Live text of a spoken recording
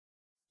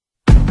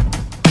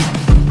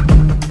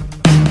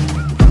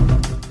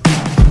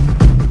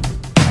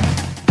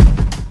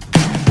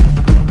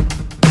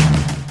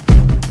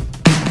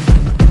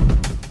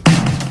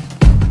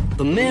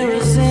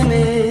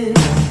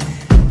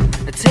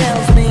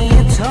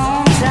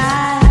tongue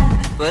tied,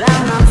 but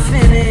I'm not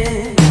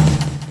finished,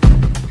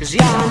 'cause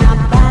you're not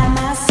by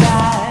my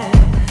side.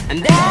 And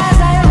as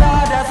I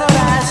arrived, I thought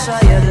I saw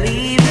you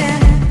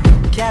leaving,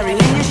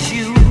 carrying your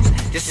shoes.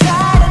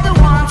 Decided that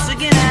once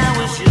again I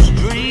was just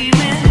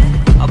dreaming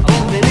of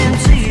bumping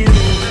into you.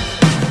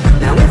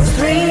 Now it's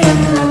 3 in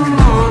the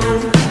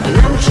morning, and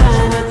I'm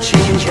trying to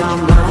change your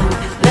mind.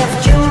 Left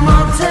you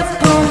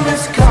multiple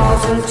missed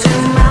calls, and to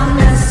my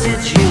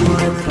message you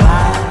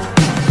replied.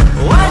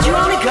 Why'd you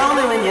only call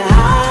me when you're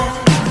high?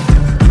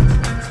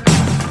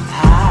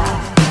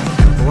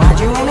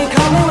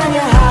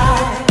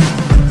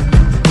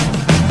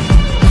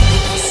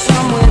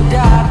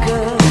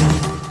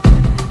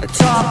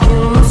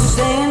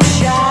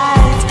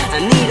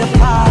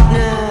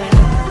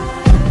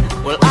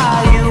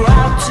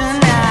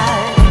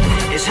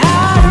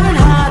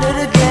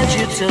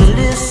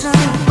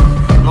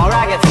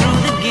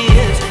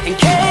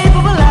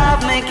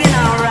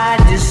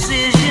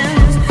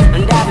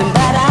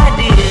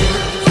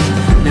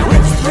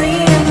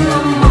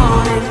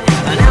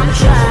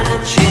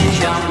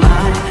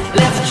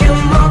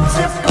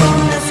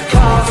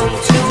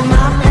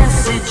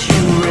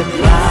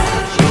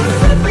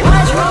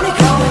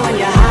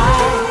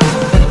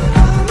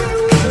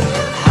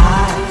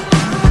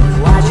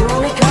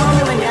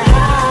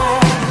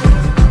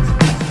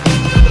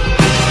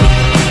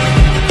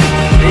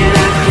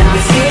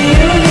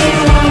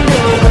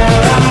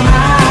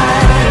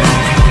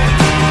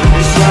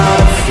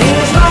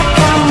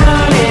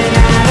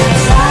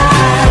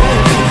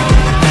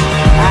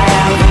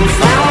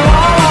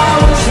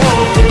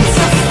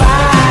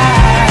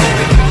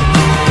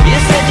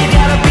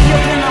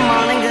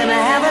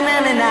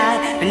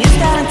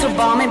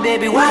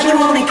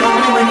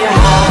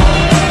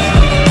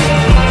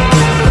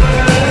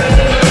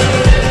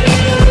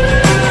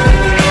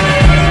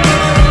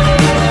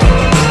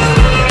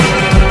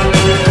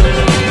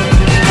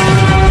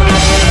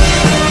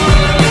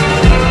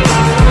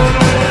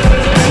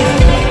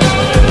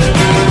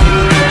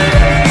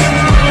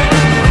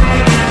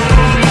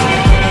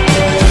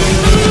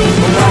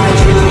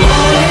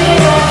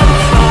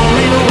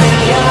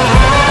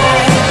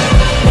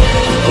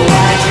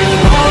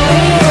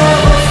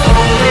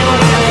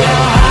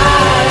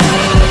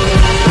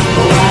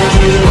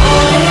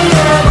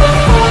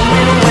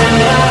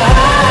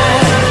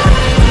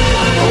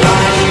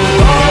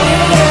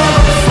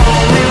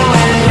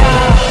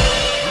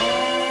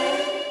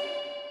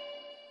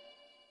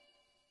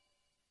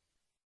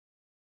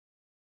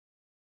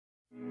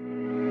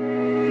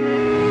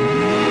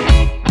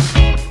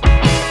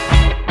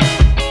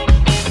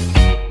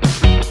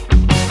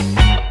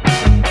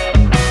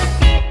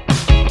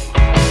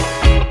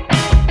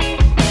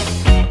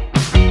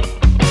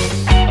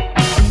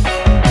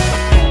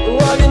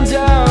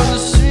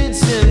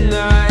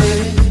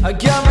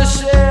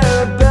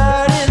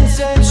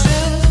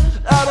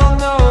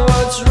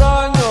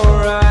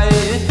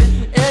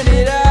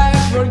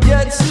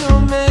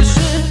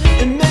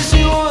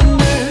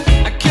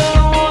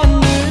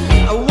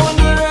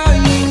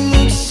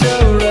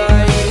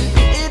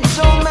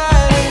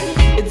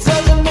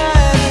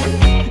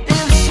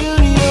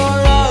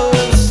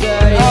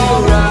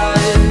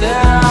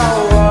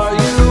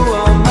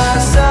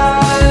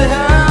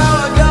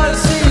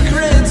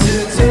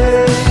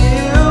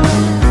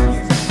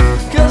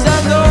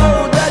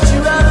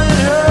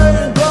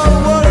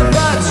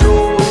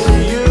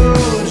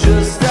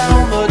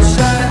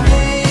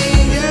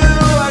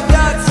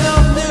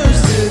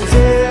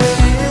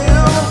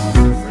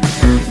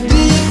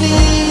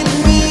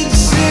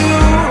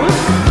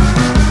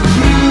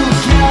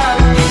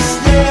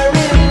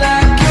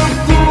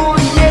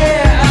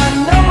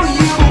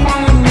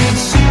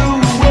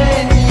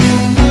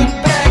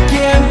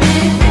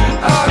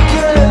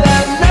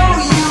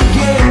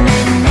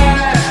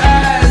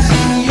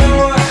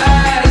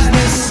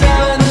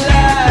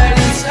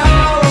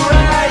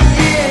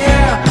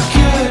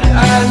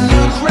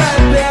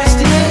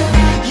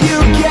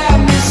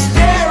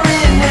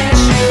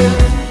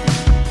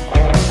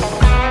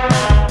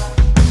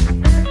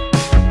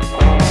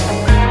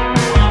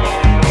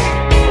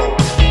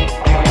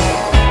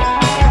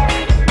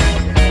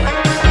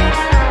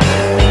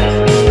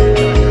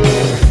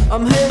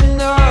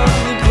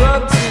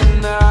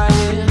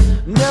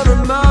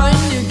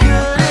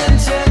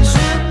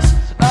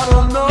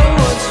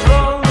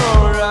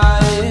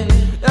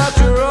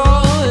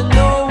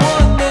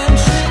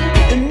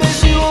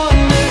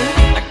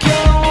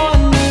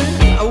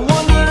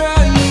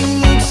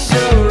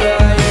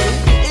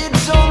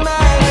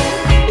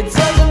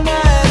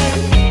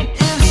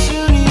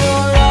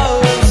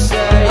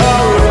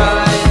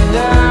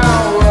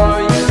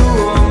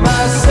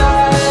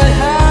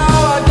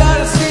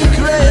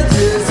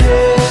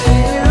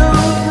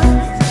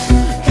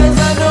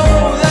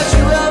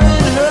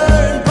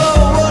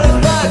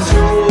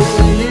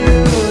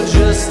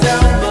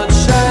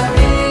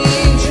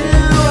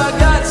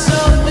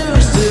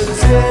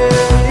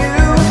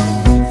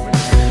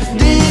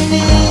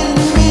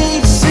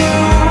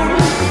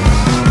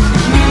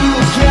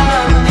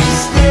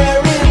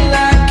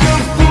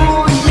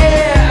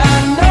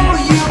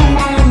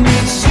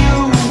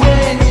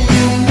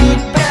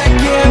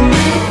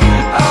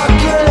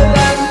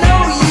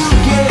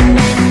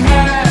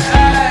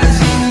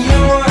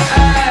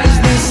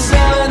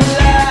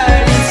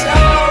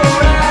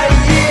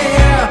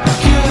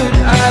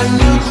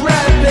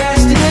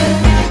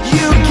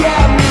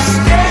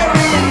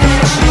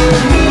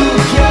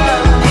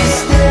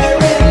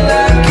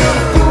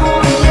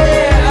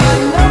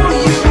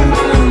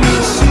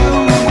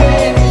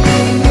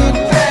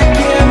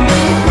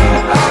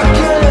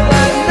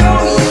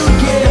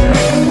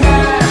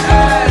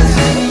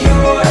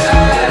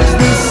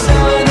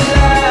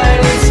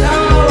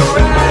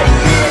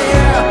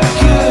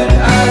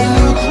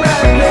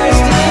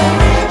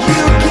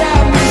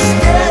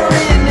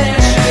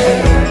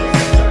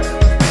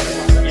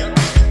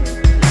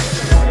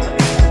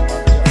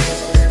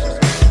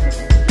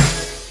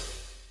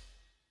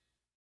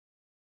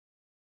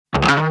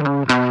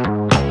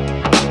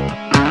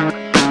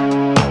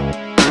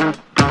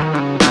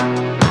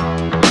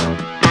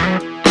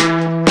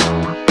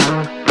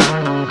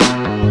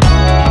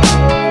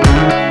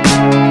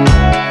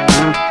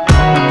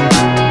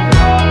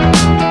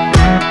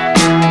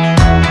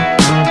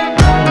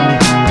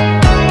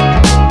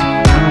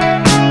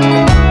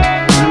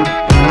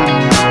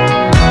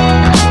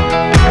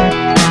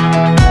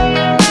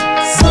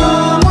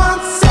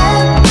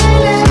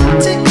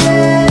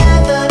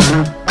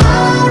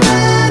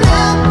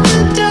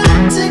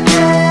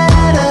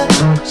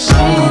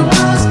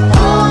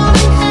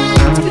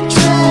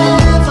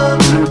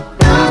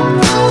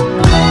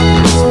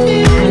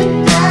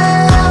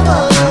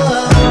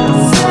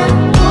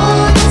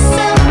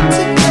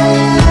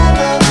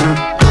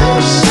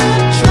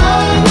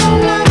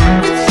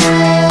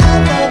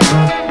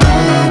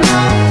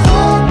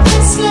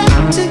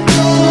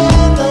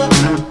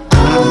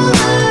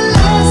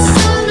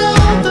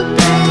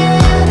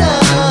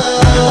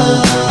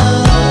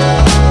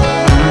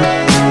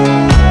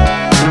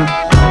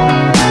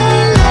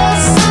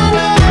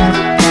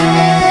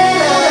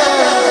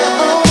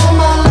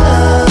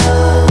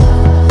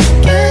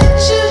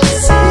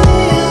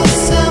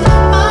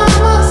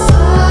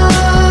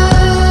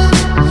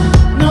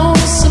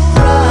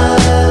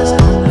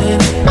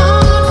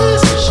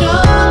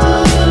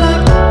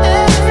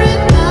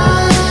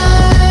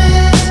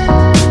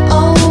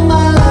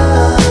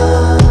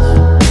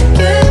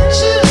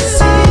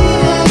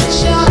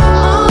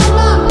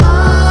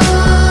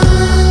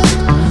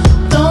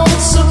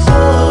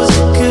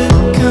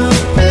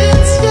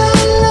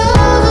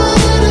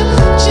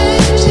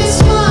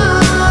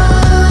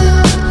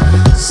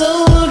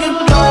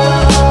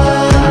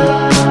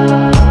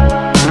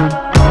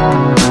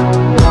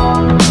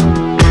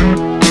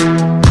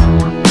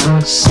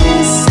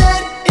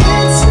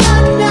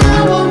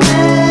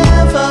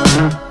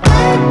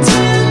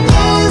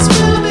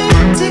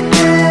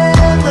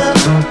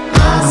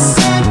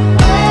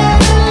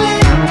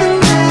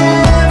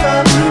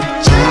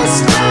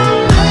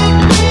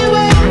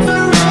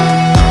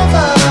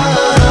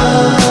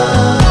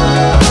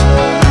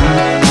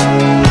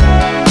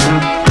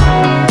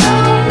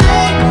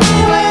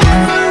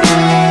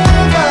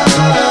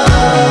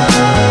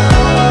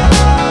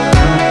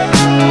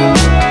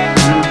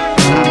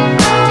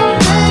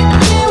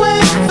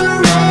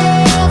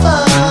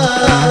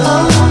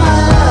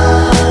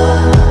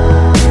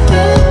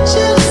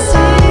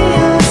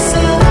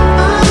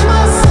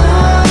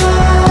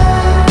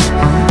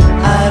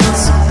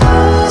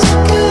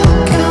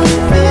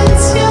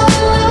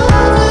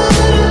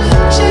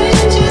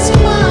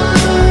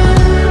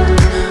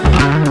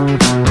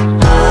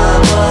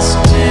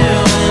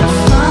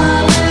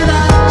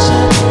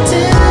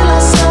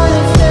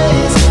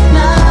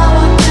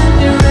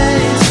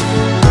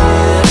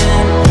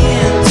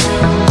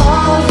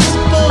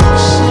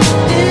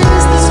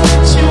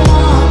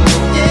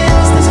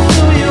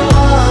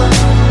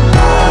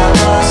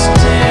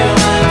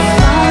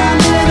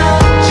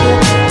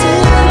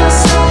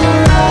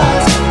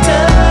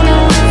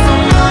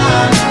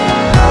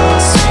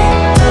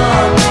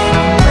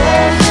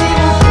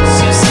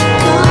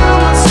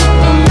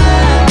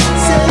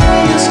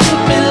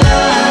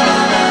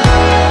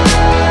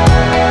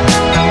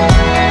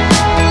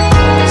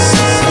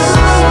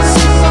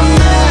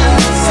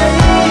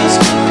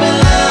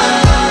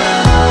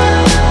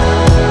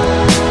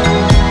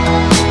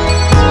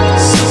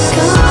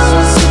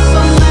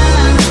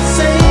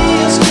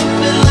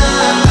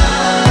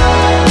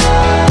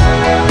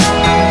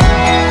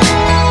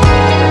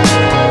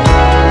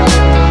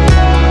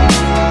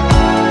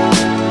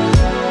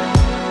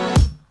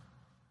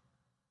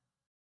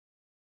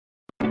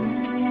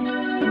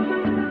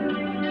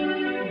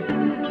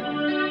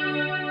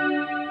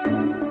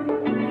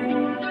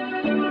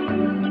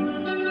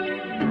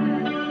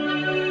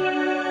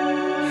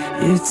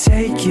 You're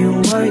taking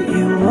what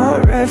you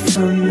want right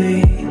from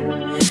me,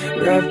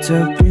 wrapped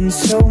up in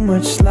so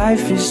much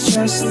life, it's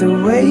just the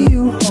way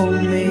you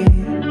hold me.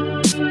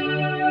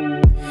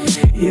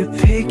 You're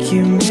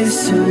picking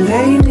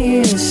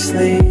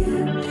miscellaneously,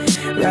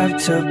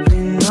 wrapped up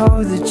in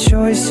all the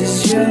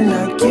choices you're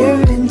not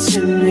giving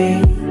to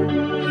me.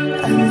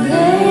 I'm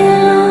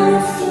laying on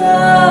the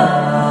floor,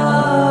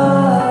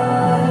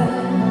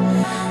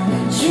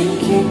 we're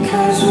drinking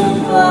 'cause we're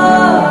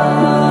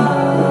bored.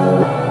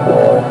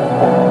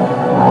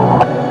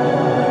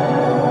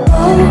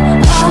 Oh,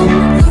 I'm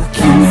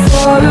looking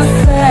for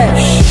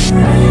affection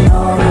in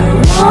all the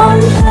wrong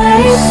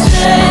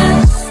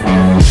places,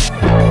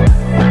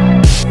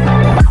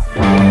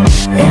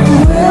 and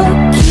we'll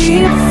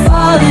keep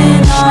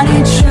falling on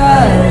each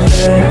other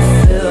to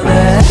fill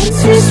the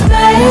empty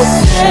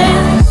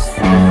spaces.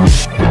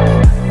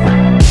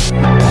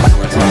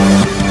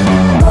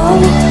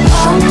 Oh,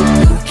 I'm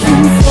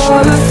looking for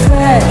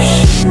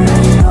affection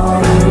in all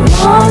the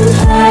wrong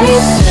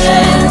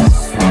places,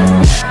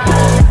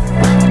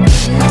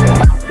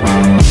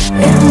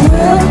 and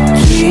we'll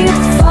keep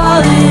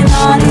falling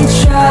on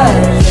each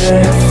other to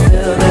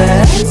fill the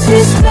empty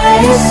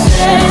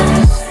spaces.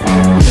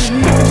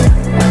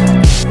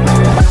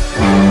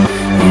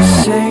 You're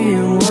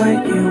saying what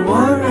you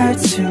want right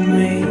to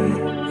me,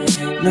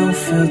 no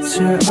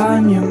filter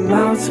on your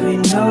mouth, we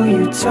know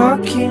you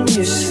talk in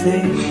your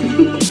sleep.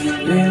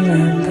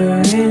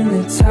 Remembering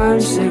the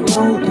times they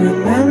won't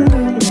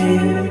remember me.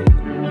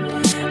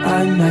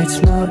 Our nights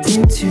melt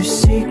into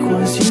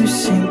sequels, you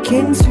sink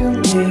into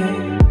me.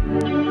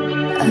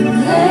 I'm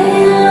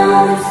laying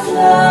on the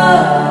floor,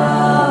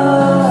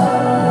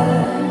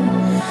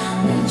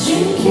 we're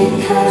drinking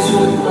 'cause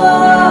we're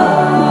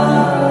bored.